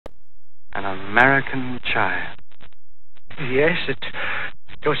An American child. Yes, it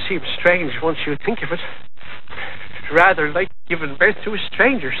does seem strange once you think of it. Rather like giving birth to a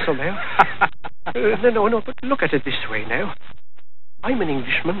stranger somehow. No, but look at it this way now. I'm an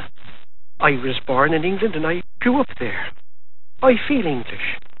Englishman. I was born in England and I grew up there. I feel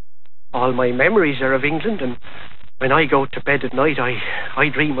English. All my memories are of England, and when I go to bed at night, I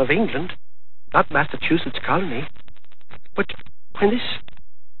dream of England, not Massachusetts colony. But when this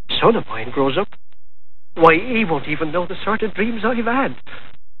son of mine grows up, why, he won't even know the sort of dreams I've had.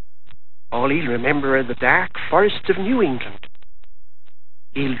 All he'll remember are the dark forests of New England.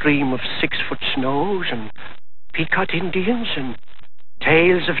 He'll dream of 6-foot snows and peacock Indians and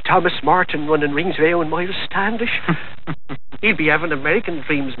tales of Thomas Martin running Ringsvale and Miles Standish. He'll be having American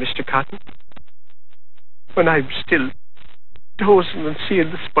dreams, Mr. Cotton, when I'm still dozing and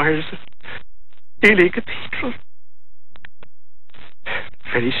seeing the spires of Ely Cathedral.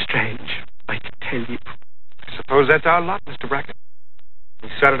 Very strange, I can tell you. I suppose that's our lot, Mr. Brackett. We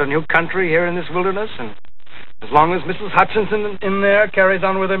started a new country here in this wilderness, and as long as Mrs. Hutchinson in there carries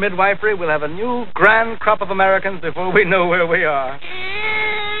on with her midwifery, we'll have a new grand crop of Americans before we know where we are.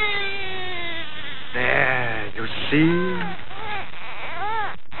 There, you see?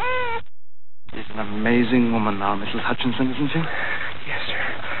 She's an amazing woman now, Mrs. Hutchinson, isn't she? Yes, sir.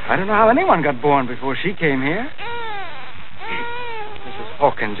 I don't know how anyone got born before she came here. Mrs.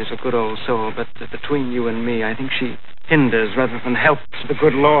 Hawkins is a good old soul, but between you and me, I think she hinders rather than helps the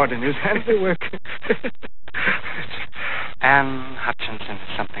good Lord in his handiwork. Anne Hutchinson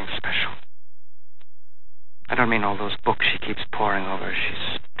is something special. I don't mean all those books she keeps poring over.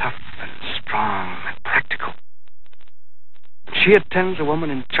 She's tough and strong and practical. When she attends a woman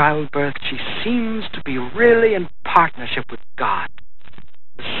in childbirth, she seems to be really in partnership with God,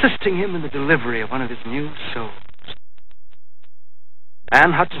 assisting him in the delivery of one of his new souls.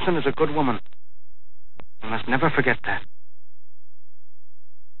 Anne Hutchinson is a good woman. You must never forget that.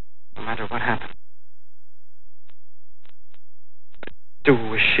 No matter what happens. I do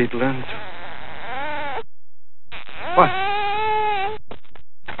wish she'd learned to. What?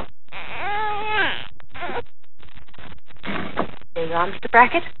 There you are, Mr.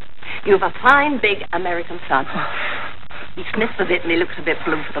 Brackett. You've a fine, big American son. He sniffs a bit and he looks a bit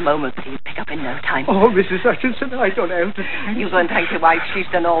blue for the moment, but he'll pick up in no time. Oh, Mrs. Hutchinson, I don't know. You go and thank your wife. She's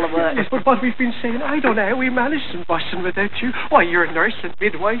done all the work. Yes, but what we've been saying, I don't know how we managed in Boston without you. Why, you're a nurse and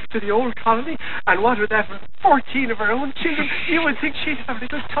midwife to the old colony, and what with having 14 of her own children, you would think she'd have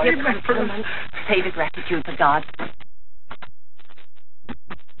little time left for us. Say the gratitude to God.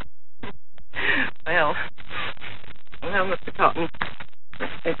 Well, Mr. Cotton,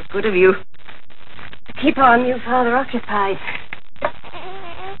 it was good of you to keep our new father occupied.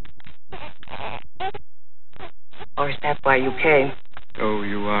 Or is that why you came? Oh,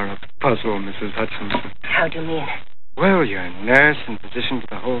 you are a puzzle, Mrs. Hutchinson. How do you mean? Well, you're a nurse and physician to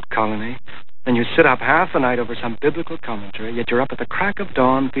the whole colony. Then you sit up half the night over some biblical commentary, yet you're up at the crack of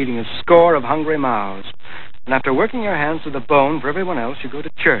dawn feeding a score of hungry mouths. And after working your hands to the bone for everyone else, you go to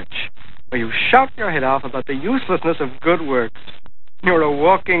church, where you shout your head off about the uselessness of good works. You're a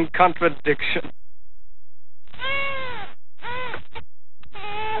walking contradiction.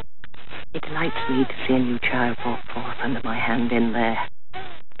 It delights me to see a new child brought forth under my hand in there.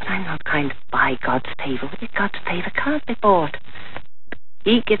 But I'm not kind of by God's table. God's favor can't be bought.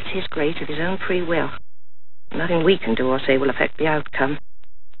 He gives his grace of his own free will. Nothing we can do or say will affect the outcome.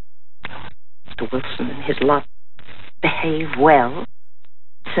 Mr. Wilson and his lot behave well.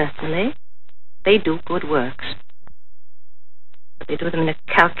 Certainly. They do good works. But they do them in a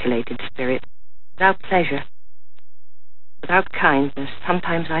calculated spirit, without pleasure, without kindness,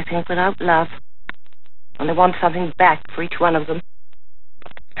 sometimes I think without love. And they want something back for each one of them.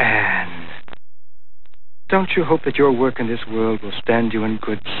 Anne, don't you hope that your work in this world will stand you in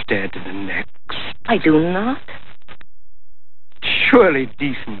good stead in the next? I do not. Surely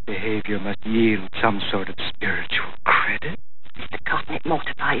decent behavior must yield some sort of spiritual credit. Mr. Cotton, it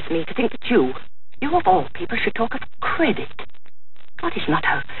mortifies me to think that you of all people should talk of credit. God is not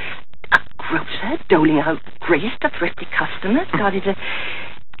a grocer doling out grace to thrifty customers. God is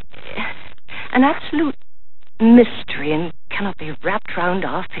an absolute mystery and cannot be wrapped round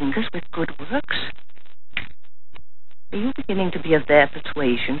our fingers with good works. Are you beginning to be of their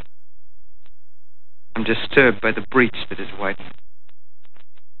persuasion? I'm disturbed by the breach that is widening.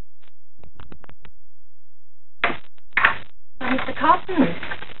 Mr. Cotton,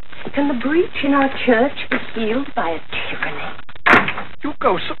 can the breach in our church be healed by a tyranny? You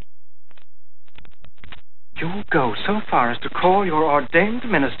go so far as to call your ordained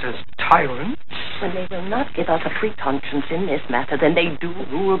ministers tyrants? When they will not give us a free conscience in this matter, then they do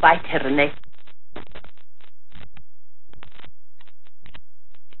rule by tyranny.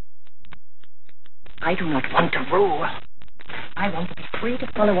 I do not want to rule. I want to be free to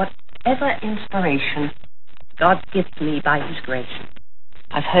follow whatever inspiration God gives me by His grace.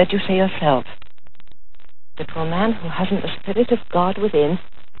 I've heard you say yourself that to a man who hasn't the Spirit of God within,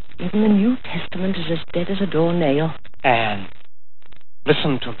 even the New Testament is as dead as a doornail. Anne,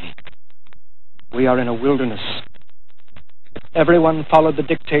 listen to me. We are in a wilderness. If everyone followed the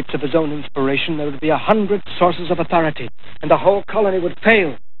dictates of his own inspiration, there would be 100 sources of authority, and the whole colony would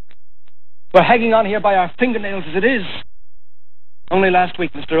fail. We're hanging on here by our fingernails as it is. Only last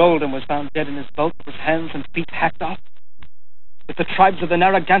week, Mr. Oldham was found dead in his boat with his hands and feet hacked off. If the tribes of the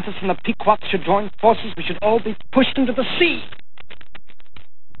Narragansetts and the Pequots should join forces, we should all be pushed into the sea.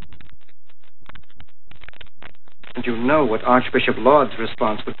 And you know what Archbishop Laud's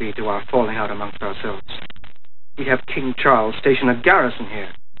response would be to our falling out amongst ourselves. We'd have King Charles station a garrison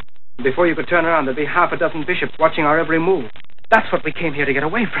here. And before you could turn around, there'd be half a dozen bishops watching our every move. That's what we came here to get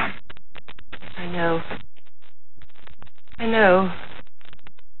away from. I know.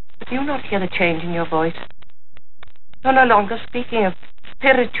 But do you not hear the change in your voice? You're no longer speaking of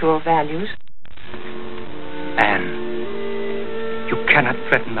spiritual values. Anne, you cannot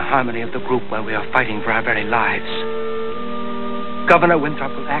threaten the harmony of the group while we are fighting for our very lives. Governor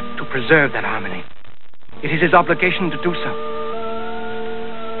Winthrop will act to preserve that harmony. It is his obligation to do so.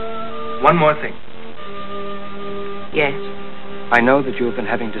 One more thing. Yes. I know that you have been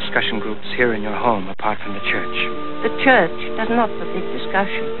having discussion groups here in your home apart from the church. The church does not forbid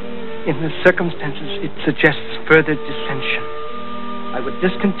discussion. In the circumstances, it suggests further dissension. I would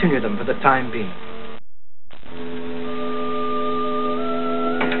discontinue them for the time being.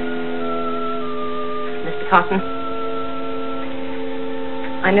 Mr. Cotton,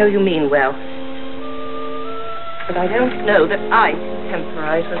 I know you mean well, but I don't know that I can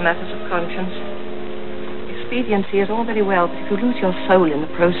temporize with matters of conscience. Expediency is all very well, but if you lose your soul in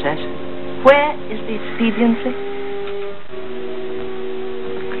the process, where is the expediency?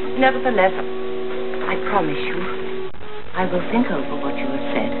 Nevertheless, I promise you, I will think over what you have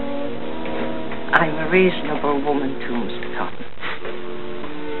said. I'm a reasonable woman too, Mr. Cotton.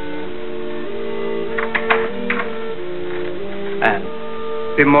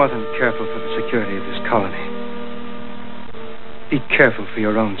 And be more than careful for the security of this colony. Be careful for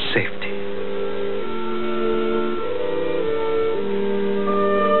your own safety.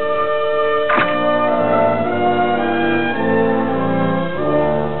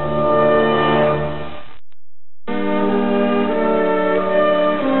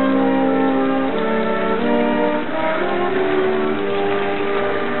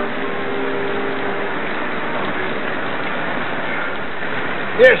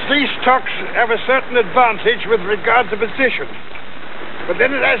 Yes, these stocks have a certain advantage with regard to position. But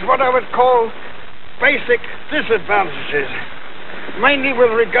then it has what I would call basic disadvantages, mainly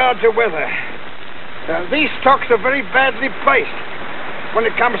with regard to weather. These stocks are very badly placed when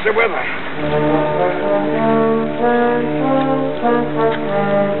it comes to weather.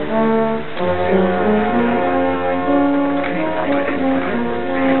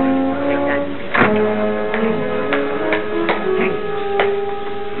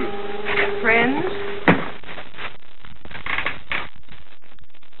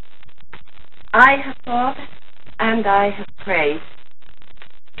 I have thought, and I have prayed.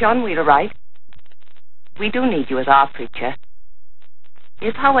 John Wheelwright, we do need you as our preacher.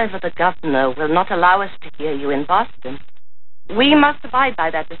 If, however, the governor will not allow us to hear you in Boston, we must abide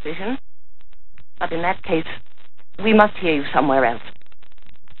by that decision. But in that case, we must hear you somewhere else.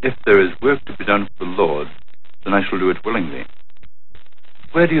 If there is work to be done for the Lord, then I shall do it willingly.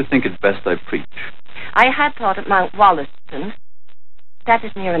 Where do you think it best I preach? I had thought at Mount Wollaston. That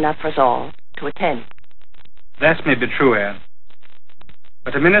is near enough for us all to attend. That may be true, Anne.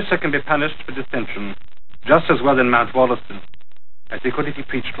 But a minister can be punished for dissension just as well in Mount Wollaston as he could if he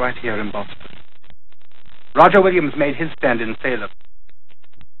preached right here in Boston. Roger Williams made his stand in Salem,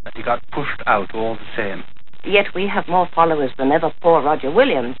 but he got pushed out all the same. Yet we have more followers than ever poor Roger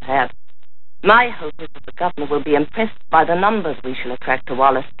Williams had. My hope is that the governor will be impressed by the numbers we shall attract to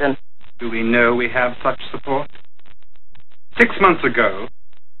Wollaston. Do we know we have such support? 6 months ago,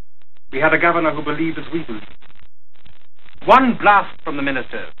 we had a governor who believed as we believe. One blast from the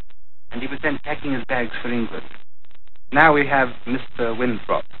minister, and he was then packing his bags for England. Now we have Mr.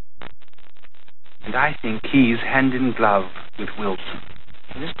 Winthrop. And I think he's hand in glove with Wilson.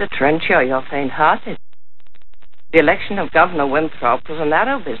 Mr. Trenchard, you're faint-hearted. The election of Governor Winthrop was a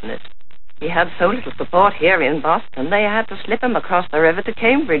narrow business. He had so little support here in Boston, they had to slip him across the river to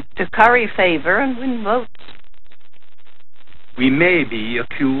Cambridge to curry favour and win votes. We may be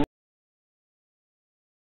accused